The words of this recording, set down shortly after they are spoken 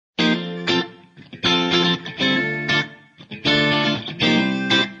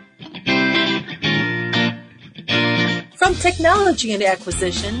technology and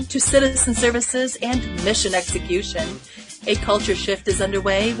acquisition to citizen services and mission execution. A culture shift is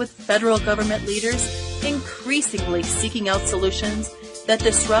underway with federal government leaders increasingly seeking out solutions that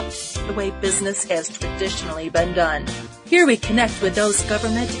disrupt the way business has traditionally been done. Here we connect with those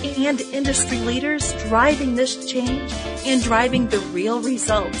government and industry leaders driving this change and driving the real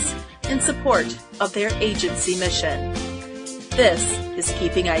results in support of their agency mission. This is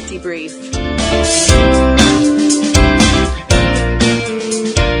Keeping IT Brief.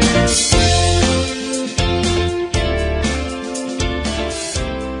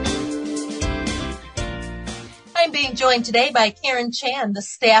 I'm being joined today by Karen Chan, the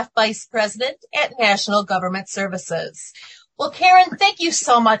Staff Vice President at National Government Services. Well, Karen, thank you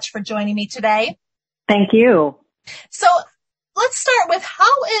so much for joining me today. Thank you. So let's start with,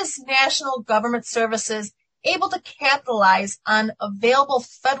 how is National Government Services able to capitalize on available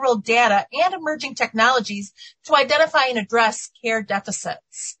federal data and emerging technologies to identify and address care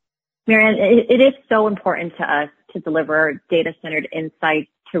deficits? Marianne, it is so important to us to deliver data-centered insights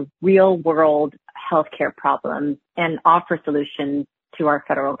to real-world healthcare problems and offer solutions to our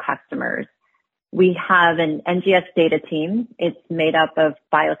federal customers. We have an NGS data team. It's made up of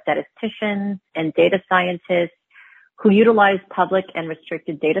biostatisticians and data scientists who utilize public and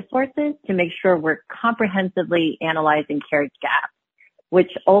restricted data sources to make sure we're comprehensively analyzing care gaps,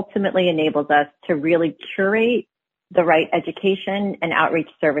 which ultimately enables us to really curate the right education and outreach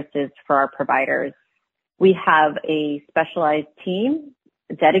services for our providers. We have a specialized team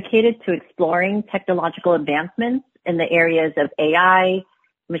dedicated to exploring technological advancements in the areas of AI,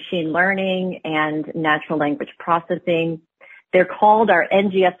 machine learning, and natural language processing. They're called our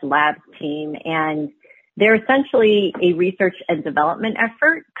NGS Labs team, and they're essentially a research and development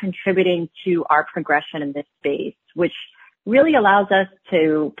effort contributing to our progression in this space, which really allows us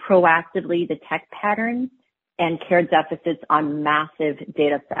to proactively detect patterns and care deficits on massive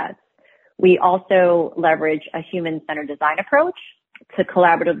data sets. We also leverage a human-centered design approach to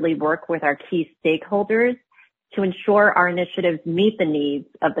collaboratively work with our key stakeholders to ensure our initiatives meet the needs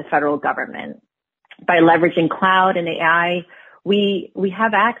of the federal government. By leveraging cloud and AI, we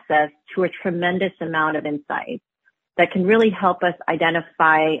have access to a tremendous amount of insights that can really help us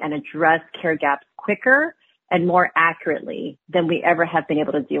identify and address care gaps quicker and more accurately than we ever have been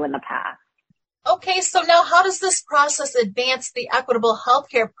able to do in the past. Okay, so now how does this process advance the equitable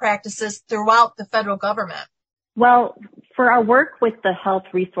healthcare practices throughout the federal government? Well, for our work with the Health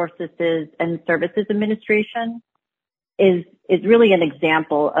Resources and Services Administration is really an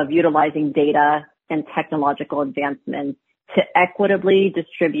example of utilizing data and technological advancements to equitably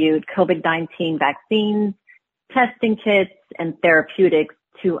distribute COVID-19 vaccines, testing kits, and therapeutics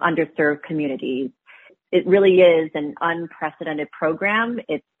to underserved communities. It really is an unprecedented program.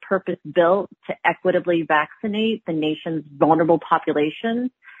 It's purpose-built to equitably vaccinate the nation's vulnerable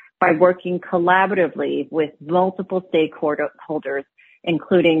populations by working collaboratively with multiple stakeholders,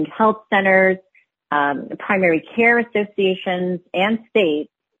 including health centers, primary care associations, and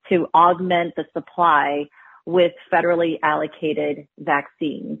states, to augment the supply with federally allocated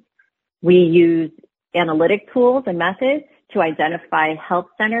vaccines. We use analytic tools and methods to identify health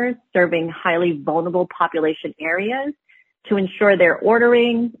centers serving highly vulnerable population areas to ensure they're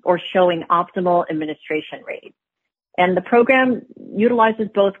ordering or showing optimal administration rates. And the program utilizes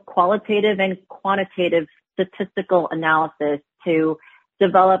both qualitative and quantitative statistical analysis to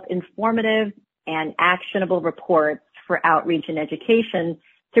develop informative and actionable reports for outreach and education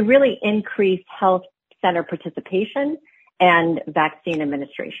to really increase health center participation and vaccine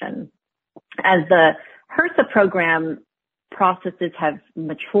administration. As the HRSA program processes have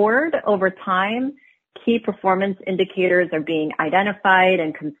matured over time, key performance indicators are being identified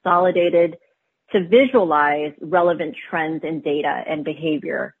and consolidated to visualize relevant trends in data and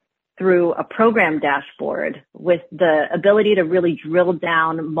behavior through a program dashboard with the ability to really drill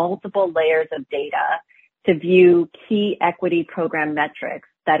down multiple layers of data to view key equity program metrics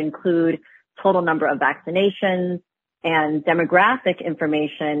that include total number of vaccinations and demographic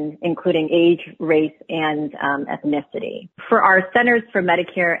information, including age, race, and ethnicity. For our Centers for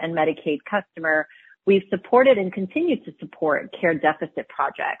Medicare and Medicaid customer, we've supported and continue to support care deficit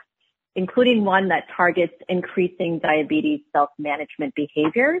projects, including one that targets increasing diabetes self-management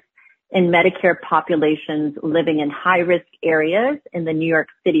behaviors in Medicare populations living in high-risk areas in the New York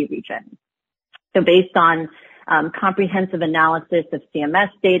City region. So based on comprehensive analysis of CMS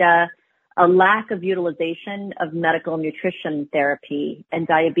data, a lack of utilization of medical nutrition therapy and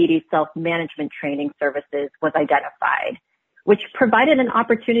diabetes self-management training services was identified, which provided an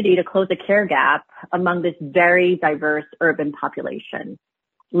opportunity to close a care gap among this very diverse urban population.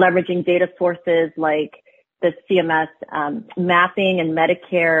 Leveraging data sources like the CMS mapping and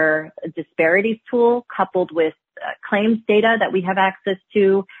Medicare disparities tool, coupled with claims data that we have access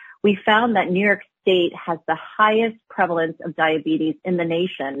to, we found that New York State has the highest prevalence of diabetes in the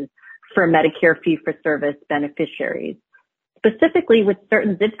nation for Medicare fee-for-service beneficiaries, specifically with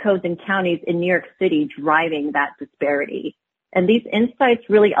certain zip codes and counties in New York City driving that disparity. And these insights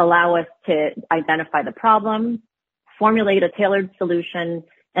really allow us to identify the problem, formulate a tailored solution,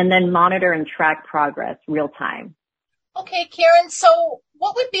 and then monitor and track progress real time. Okay, Karen, so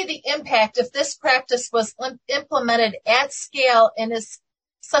what would be the impact if this practice was implemented at scale, and is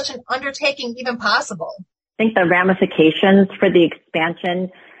such an undertaking even possible? I think the ramifications for the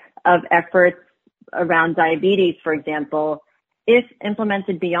expansion of efforts around diabetes, for example, if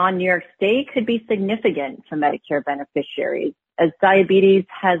implemented beyond New York State, could be significant for Medicare beneficiaries, as diabetes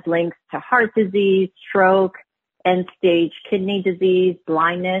has links to heart disease, stroke, end-stage kidney disease,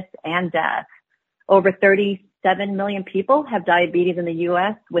 blindness, and death. Over 37 million people have diabetes in the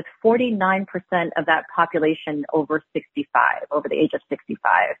U.S., with 49% of that population over the age of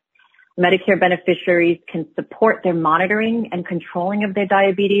 65. Medicare beneficiaries can support their monitoring and controlling of their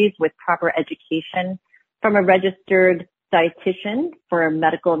diabetes with proper education from a registered dietitian for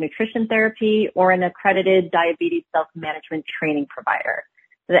medical nutrition therapy or an accredited diabetes self-management training provider.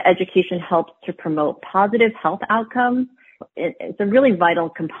 The education helps to promote positive health outcomes. It's a really vital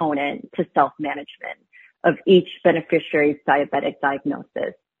component to self-management of each beneficiary's diabetic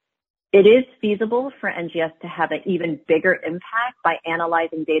diagnosis. It is feasible for NGS to have an even bigger impact by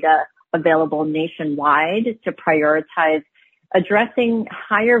analyzing data available nationwide to prioritize addressing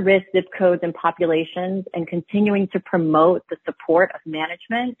higher risk zip codes and populations and continuing to promote the support of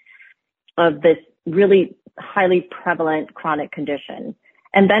management of this really highly prevalent chronic condition.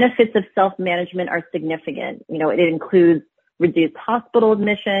 And benefits of self-management are significant. It includes reduced hospital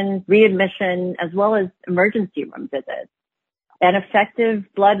admissions, readmission, as well as emergency room visits. And effective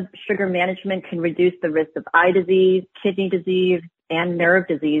blood sugar management can reduce the risk of eye disease, kidney disease, and nerve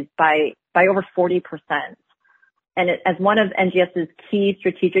disease by over 40%. And as one of NGS's key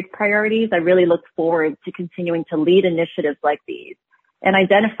strategic priorities, I really look forward to continuing to lead initiatives like these and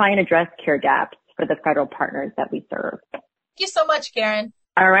identify and address care gaps for the federal partners that we serve. Thank you so much, Karen.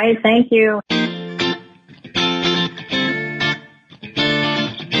 All right. Thank you.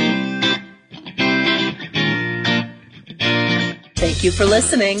 Thank you for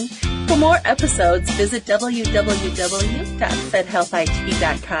listening. For more episodes, visit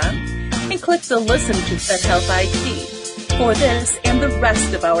www.fedhealthit.com and click the Listen to FedHealth IT for this and the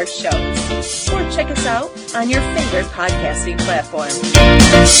rest of our shows. Or check us out on your favorite podcasting platform.